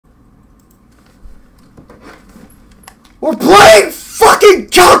We're playing fucking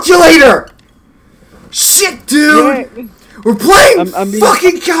calculator! Shit, dude! Yeah. We're playing I'm being-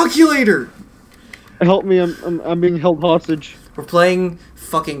 fucking calculator! Help me! I'm being held hostage. We're playing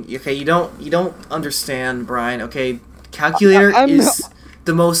fucking... Okay, you don't understand, Brian, okay? Calculator is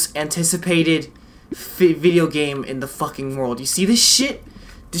the most anticipated video game in the fucking world. You see this shit?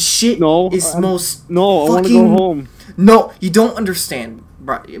 This shit is most No, I want to fucking... go home. No, you don't understand,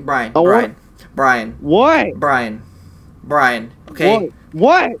 Brian. Brian. What? Brian. Okay.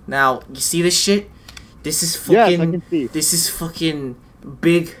 What? Now you see this shit? This is fucking. Yes, I can see. This is fucking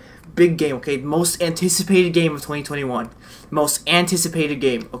big game. Okay, most anticipated game of 2021. Most anticipated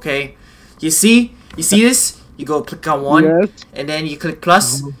game. Okay. You see this? You go click on one, Yes. and then you click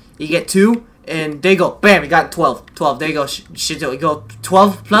plus. You get 2, and there you go. Bam! You got 12. 12. There you go. Shit. You go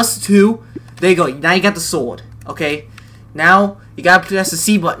 12 plus 2. There you go. Now you got the sword. Okay. Now you gotta press the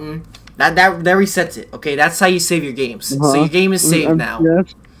C button. That resets it. Okay. That's how you save your games. So your game is saved now.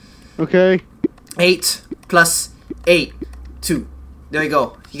 Yes. Okay. 8 plus 8, 2. There you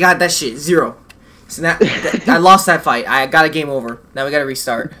go. You got that shit. 0. So now I lost that fight. I got a game over. Now we gotta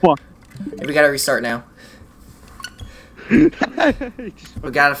restart. Fuck. We gotta restart now. We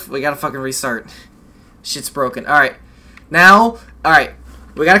gotta fucking restart. Shit's broken. Alright. Now, alright.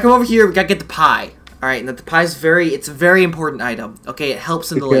 We gotta come over here, we gotta get the pie. Alright, and the pie is it's a very important item. Okay, it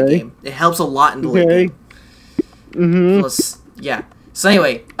helps in the late game. It helps a lot in the late game. Plus, yeah. So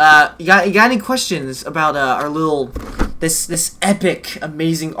anyway, you got any questions about our little this epic,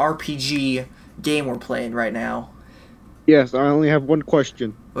 amazing RPG game we're playing right now? Yes, I only have one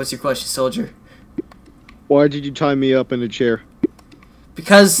question. What's your question, soldier? Why did you tie me up in a chair?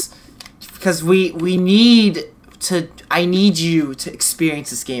 Because we need to. I need you to experience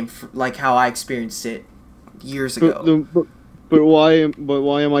this game like how I experienced it years ago. But why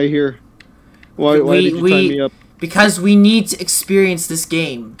am I here? Why did you tie me up? Because we need to experience this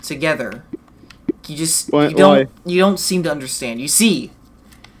game together. You don't seem to understand. You see,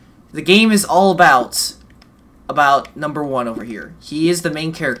 the game is all about number 1 over here. He is the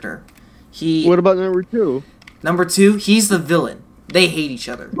main character. What about number 2? Number 2, he's the villain. They hate each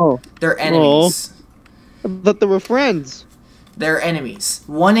other. Oh. They're enemies. I thought they were friends. They're enemies.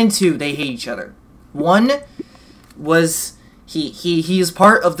 1 and 2, they hate each other. 1 was he is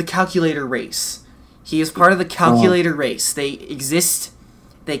part of the calculator race. He is part of the calculator race. They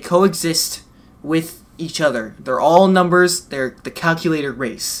coexist with each other. They're all numbers. They're the calculator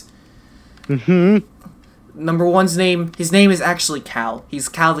race. Number 1's his name is actually Cal. He's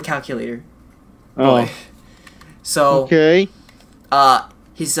Cal the calculator. Oh. Boy. So okay.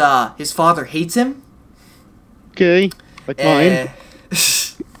 His father hates him. Okay. Like mine.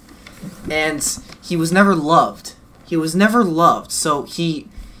 And he was never loved. So he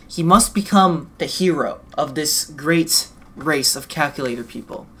must become the hero of this great race of calculator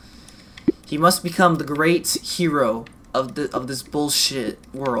people. He must become the great hero of this bullshit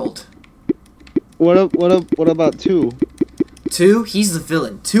world. What about 2? 2, he's the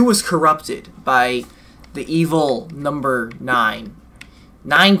villain. 2 was corrupted by the evil number 9.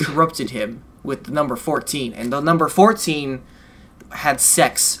 9 corrupted him with the number 14, and the number 14 had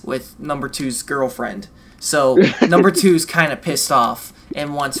sex with number 2's girlfriend. So number 2's kind of pissed off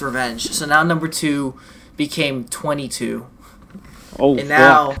and wants revenge. So now number 2 became 22. Oh, and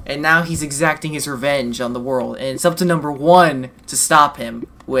now he's exacting his revenge on the world, and it's up to number 1 to stop him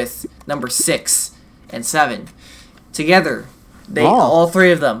with number 6 and 7. Together, all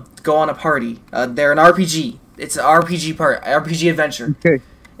 3 of them go on a party. They're an RPG. It's an RPG adventure. Okay.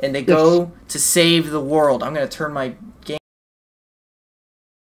 And they go to save the world. I'm gonna turn my game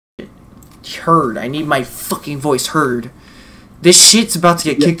heard. I need my fucking voice heard. This shit's about to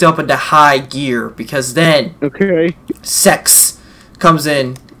get kicked up into high gear because then sex comes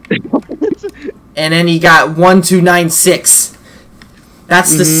in, and then you got 1296.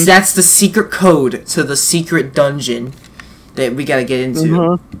 That's the secret code to the secret dungeon that we gotta get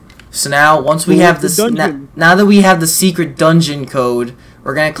into. So now, once we have this, now that we have the secret dungeon code,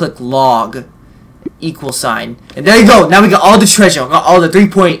 we're gonna click log =, and there you go. Now we got all the treasure, got all the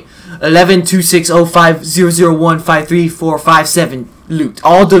 3.11260500153457 loot,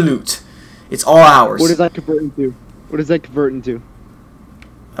 all the loot. It's all ours. What does that convert into?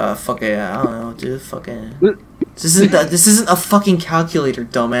 Fuck it, I don't know, dude. Fucking. This isn't a fucking calculator,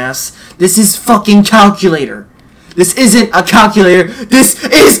 dumbass. This is fucking calculator. This isn't a calculator. This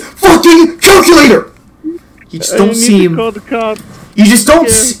is fucking calculator. You just don't seem. You just don't.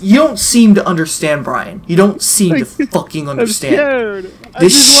 You don't seem to understand, Brian. You don't seem to fucking understand. I'm scared. I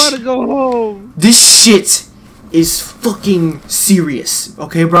just want to go home. This shit is fucking serious.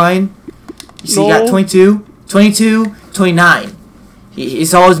 Okay, Brian. You see, you got 22. 22. 29.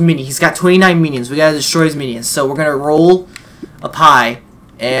 He's all his minions. He's got 29 minions. We gotta destroy his minions. So we're gonna roll a pie,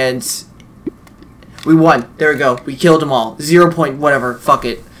 and we won. There we go. We killed them all. 0 point whatever. Fuck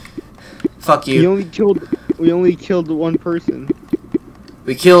it. Fuck you. We only killed one person.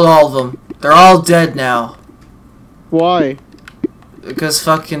 We killed all of them. They're all dead now. Why? Because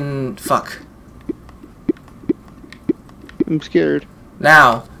fucking fuck. I'm scared.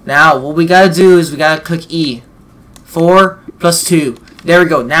 Now, what we gotta do is we gotta click E. 4 plus 2. There we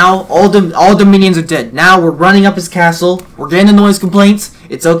go. Now all the minions are dead. Now we're running up his castle. We're getting the noise complaints.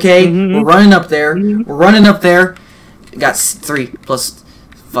 It's okay. We're running up there. We're running up there. We got 3 plus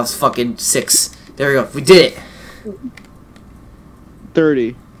fucking 6. There we go. We did it.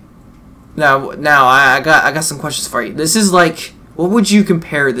 30. Now I got some questions for you. This is like, what would you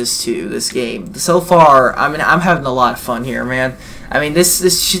compare this to? This game so far? I mean, I'm having a lot of fun here, man. I mean,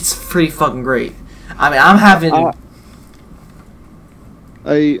 this shit's pretty fucking great. I mean, I'm having.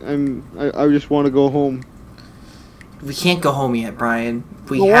 I just want to go home. We can't go home yet, Brian.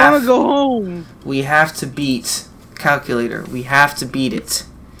 I want to go home. We have to beat Calculator. We have to beat it.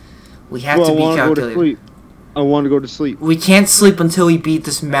 We have to beat Calculator. Go to sleep. I want to go to sleep. We can't sleep until we beat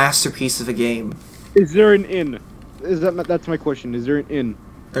this masterpiece of a game. Is there an inn? That's my question. Is there an inn?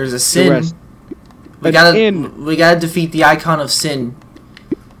 There's a sin. We gotta defeat the icon of sin.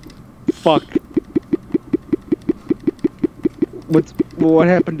 Fuck. What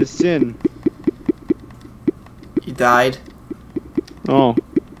happened to Sin? He died. Oh.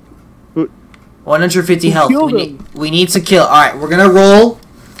 150 health. We need to kill. All right, we're gonna roll.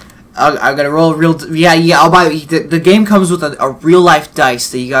 I'm gonna roll real. Yeah. I'll buy. The game comes with a real life dice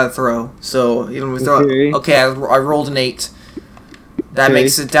that you gotta throw. So you know we throw. Okay, I rolled an 8. That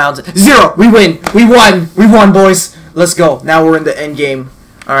makes it down to 0. We win. We won. We won, boys. Let's go. Now we're in the end game.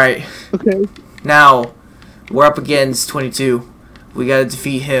 All right. Okay. Now we're up against 22. We gotta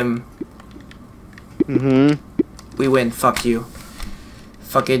defeat him. We win. Fuck you.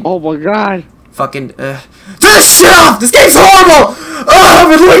 Fucking. Oh my god. Fucking. Turn this shit off! This game's horrible! I've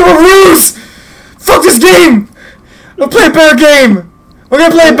been looking for ruse! Fuck this game! Let's play a better game! We're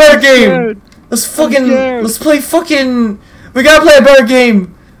gonna play a better game! Let's fucking. Let's play fucking. We gotta play a better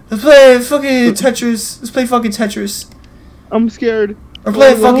game! Let's play fucking Tetris. Let's play fucking Tetris. I'm scared. We're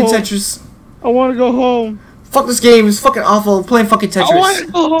playing fucking Tetris. I wanna go home. Fuck this game, it's fucking awful. We're playing fucking Tetris. I wanna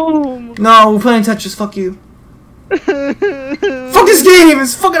go home. No, we're playing Tetris, fuck you. Fuck this game,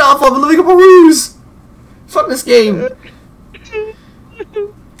 it's fucking awful. I've been living up a ruse. Fuck this game.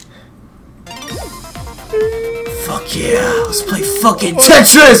 Fuck yeah, let's play fucking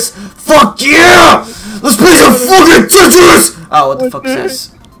Tetris. Fuck yeah, let's play some fucking Tetris. Oh, what the fuck is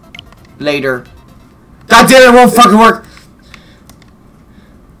this? Later. God damn it, it won't fucking work.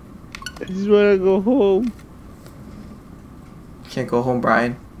 I just wanna go home. Can't go home,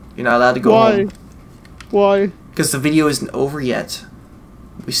 Brian. You're not allowed to go home. Why? Because the video isn't over yet.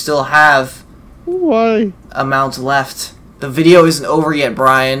 We still have amount left. The video isn't over yet,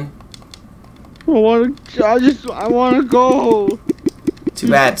 Brian. I wanna go. Too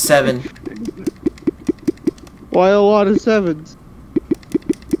bad. 7. Why a lot of 7s?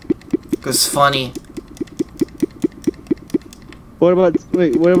 Because funny. What about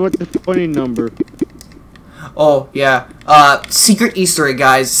the funny number? Oh, yeah. Secret Easter egg,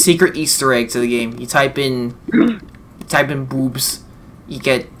 guys. Secret Easter egg to the game. You type in boobs. You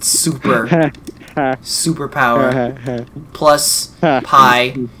get super power. Plus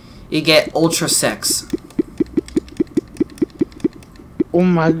pi. You get ultra sex. Oh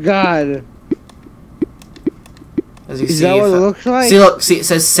my god. As you Is see, that what it looks like? See, look. See, it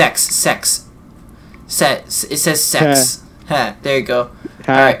says sex. It says sex. There you go.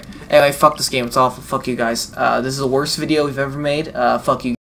 Alright. Anyway, fuck this game. It's awful. Fuck you guys. This is the worst video we've ever made. Fuck you.